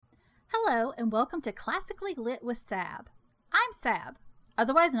Hello and welcome to Classically Lit with Sab. I'm Sab,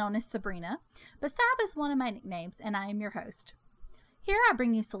 otherwise known as Sabrina, but Sab is one of my nicknames and I am your host. Here I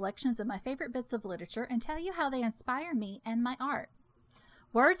bring you selections of my favorite bits of literature and tell you how they inspire me and my art.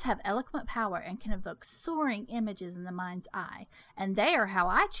 Words have eloquent power and can evoke soaring images in the mind's eye, and they are how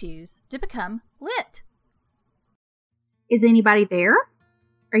I choose to become lit. Is anybody there?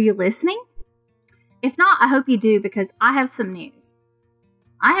 Are you listening? If not, I hope you do because I have some news.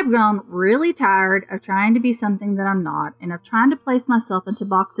 I have grown really tired of trying to be something that I'm not and of trying to place myself into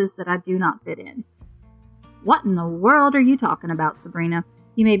boxes that I do not fit in. What in the world are you talking about, Sabrina?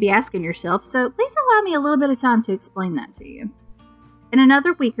 You may be asking yourself, so please allow me a little bit of time to explain that to you. In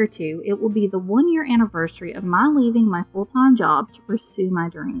another week or two, it will be the 1-year anniversary of my leaving my full-time job to pursue my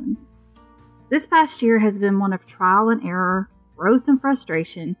dreams. This past year has been one of trial and error, growth and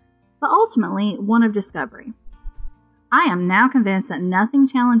frustration, but ultimately one of discovery. I am now convinced that nothing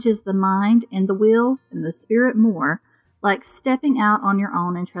challenges the mind and the will and the spirit more like stepping out on your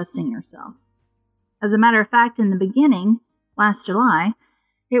own and trusting yourself. As a matter of fact, in the beginning, last July,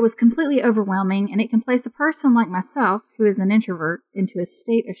 it was completely overwhelming and it can place a person like myself, who is an introvert, into a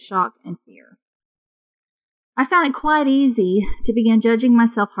state of shock and fear. I found it quite easy to begin judging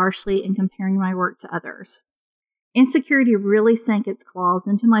myself harshly and comparing my work to others. Insecurity really sank its claws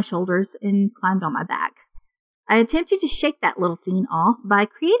into my shoulders and climbed on my back. I attempted to shake that little fiend off by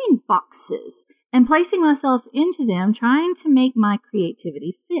creating boxes and placing myself into them, trying to make my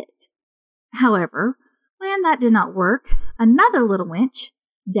creativity fit. However, when that did not work, another little wench,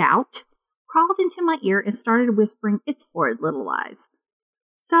 doubt, crawled into my ear and started whispering its horrid little lies.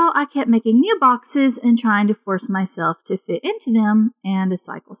 So I kept making new boxes and trying to force myself to fit into them, and a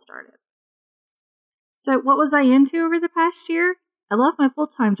cycle started. So what was I into over the past year? I left my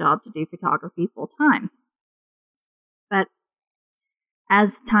full-time job to do photography full-time. But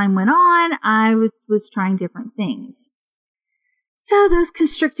as time went on, I was trying different things. So those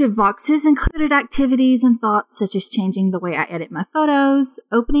constrictive boxes included activities and thoughts such as changing the way I edit my photos,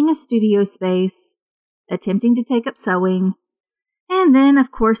 opening a studio space, attempting to take up sewing, and then,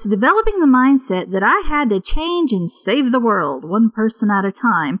 of course, developing the mindset that I had to change and save the world, one person at a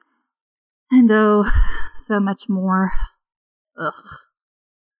time. And oh, so much more. Ugh.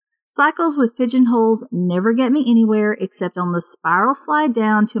 Cycles with pigeonholes never get me anywhere except on the spiral slide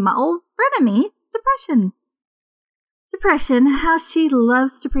down to my old frenemy, depression. Depression, how she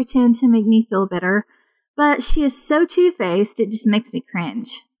loves to pretend to make me feel better, but she is so two-faced it just makes me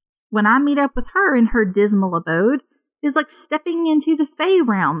cringe. When I meet up with her in her dismal abode, it's like stepping into the Fae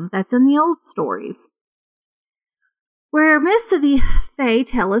realm that's in the old stories, where most of the Fae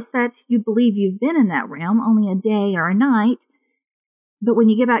tell us that you believe you've been in that realm only a day or a night, but when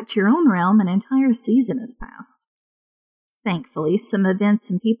you get back to your own realm, an entire season has passed. Thankfully, some events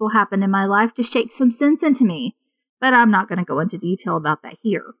and people happened in my life to shake some sense into me, but I'm not going to go into detail about that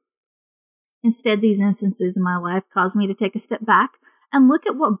here. Instead, these instances in my life caused me to take a step back and look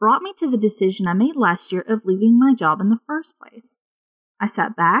at what brought me to the decision I made last year of leaving my job in the first place. I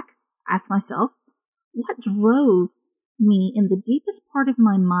sat back, asked myself, what drove me in the deepest part of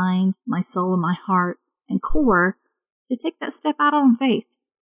my mind, my soul, and my heart and core to take that step out on faith?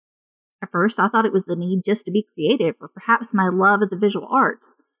 At first, I thought it was the need just to be creative, or perhaps my love of the visual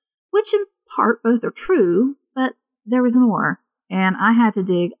arts, which in part both are true, but there was more, and I had to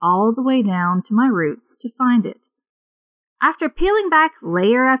dig all the way down to my roots to find it. After peeling back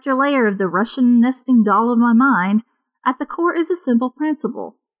layer after layer of the Russian nesting doll of my mind, at the core is a simple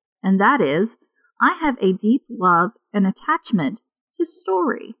principle, and that is, I have a deep love and attachment to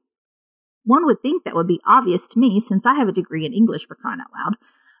story. One would think that would be obvious to me since I have a degree in English, for crying out loud,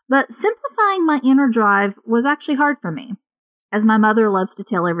 but simplifying my inner drive was actually hard for me. As my mother loves to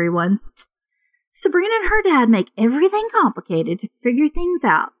tell everyone, Sabrina and her dad make everything complicated to figure things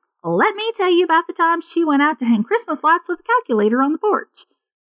out. Let me tell you about the time she went out to hang Christmas lights with a calculator on the porch.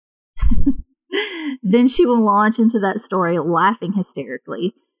 Then she will launch into that story laughing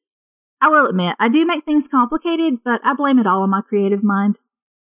hysterically. I will admit, I do make things complicated, but I blame it all on my creative mind.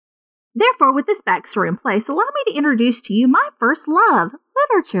 Therefore, with this backstory in place, allow me to introduce to you my first love,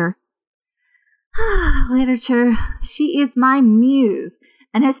 literature. Literature, she is my muse,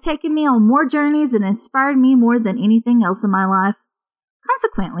 and has taken me on more journeys and inspired me more than anything else in my life.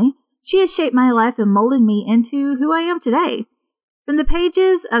 Consequently, she has shaped my life and molded me into who I am today. From the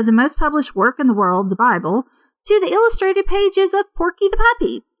pages of the most published work in the world, the Bible, to the illustrated pages of Porky the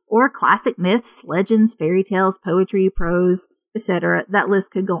Puppy, or classic myths, legends, fairy tales, poetry, prose, etc. That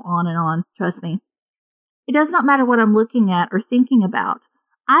list could go on, trust me. It does not matter what I'm looking at or thinking about.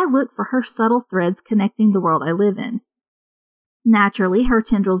 I look for her subtle threads connecting the world I live in. Naturally, her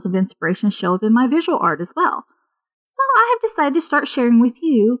tendrils of inspiration show up in my visual art as well. So I have decided to start sharing with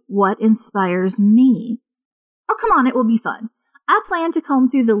you what inspires me. Oh, come on, it will be fun. I plan to comb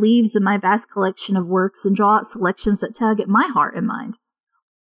through the leaves of my vast collection of works and draw out selections that tug at my heart and mind.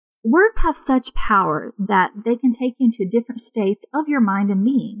 Words have such power that they can take you into different states of your mind and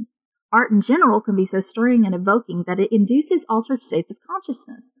being. Art in general can be so stirring and evoking that it induces altered states of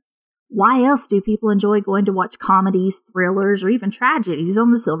consciousness. Why else do people enjoy going to watch comedies, thrillers, or even tragedies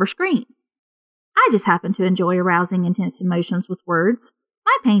on the silver screen? I just happen to enjoy arousing intense emotions with words,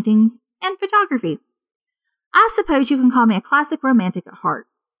 my paintings, and photography. I suppose you can call me a classic romantic at heart,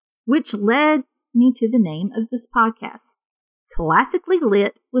 which led me to the name of this podcast, Classically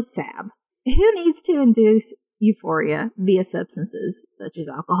Lit with Sab. Who needs to induce euphoria via substances such as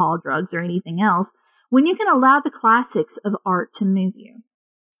alcohol, drugs, or anything else when you can allow the classics of art to move you?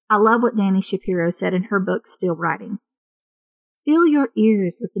 I love what Dani Shapiro said in her book, Still Writing. Fill your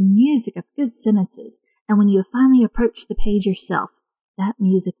ears with the music of good sentences, and when you finally approach the page yourself, that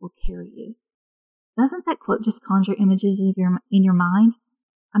music will carry you. Doesn't that quote just conjure images in your mind?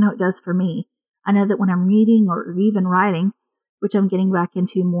 I know it does for me. I know that when I'm reading or even writing, which I'm getting back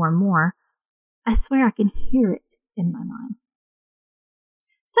into more and more, I swear I can hear it in my mind.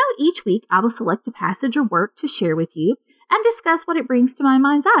 So each week I will select a passage or work to share with you and discuss what it brings to my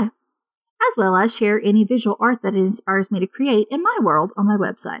mind's eye, as well as share any visual art that it inspires me to create in my world on my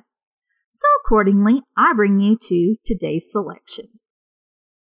website. So accordingly, I bring you to today's selection.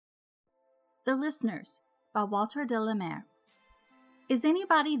 The Listeners by Walter de la Mare. Is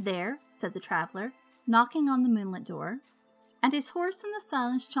anybody there? Said the traveler, knocking on the moonlit door. And his horse in the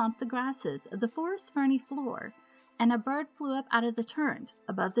silence chomped the grasses of the forest's ferny floor, and a bird flew up out of the turret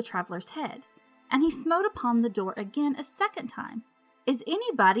above the traveler's head, and he smote upon the door again a second time. Is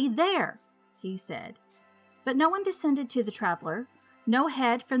anybody there? He said. But no one descended to the traveler. No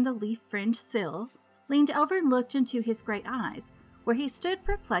head from the leaf-fringed sill leaned over and looked into his great eyes, where he stood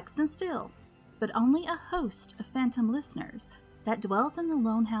perplexed and still, but only a host of phantom listeners that dwelt in the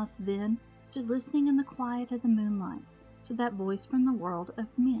lone house then stood listening in the quiet of the moonlight to that voice from the world of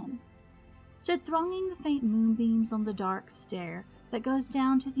men, stood thronging the faint moonbeams on the dark stair that goes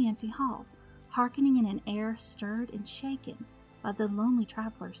down to the empty hall, hearkening in an air stirred and shaken by the lonely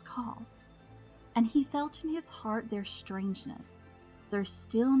traveler's call. And he felt in his heart their strangeness, their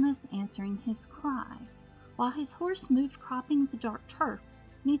stillness answering his cry, while his horse moved cropping the dark turf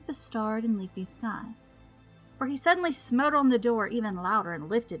neath the starred and leafy sky. For he suddenly smote on the door even louder and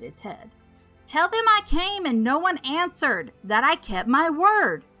lifted his head. Tell them I came and no one answered, that I kept my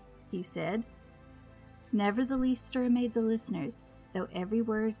word, he said. Never the least stir made the listeners, though every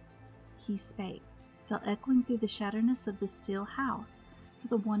word he spake fell echoing through the shadowness of the still house, for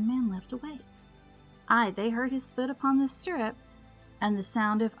the one man left awake. Aye, they heard his foot upon the stirrup, and the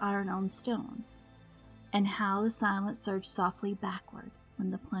sound of iron on stone, and how the silence surged softly backward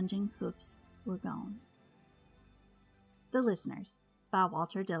when the plunging hoofs were gone. The Listeners by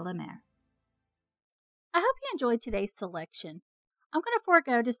Walter de la Mare. I hope you enjoyed today's selection. I'm going to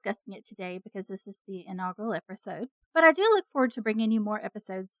forego discussing it today because this is the inaugural episode, but I do look forward to bringing you more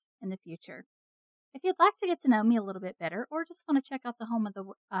episodes in the future. If you'd like to get to know me a little bit better or just want to check out the home of the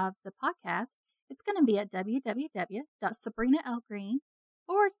podcast, it's going to be at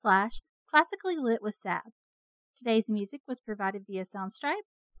www.sabrinalgreen.com/classically lit with Sab. Today's music was provided via Soundstripe,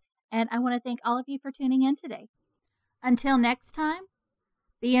 and I want to thank all of you for tuning in today. Until next time,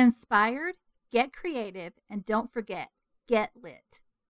 be inspired, get creative, and don't forget, get lit.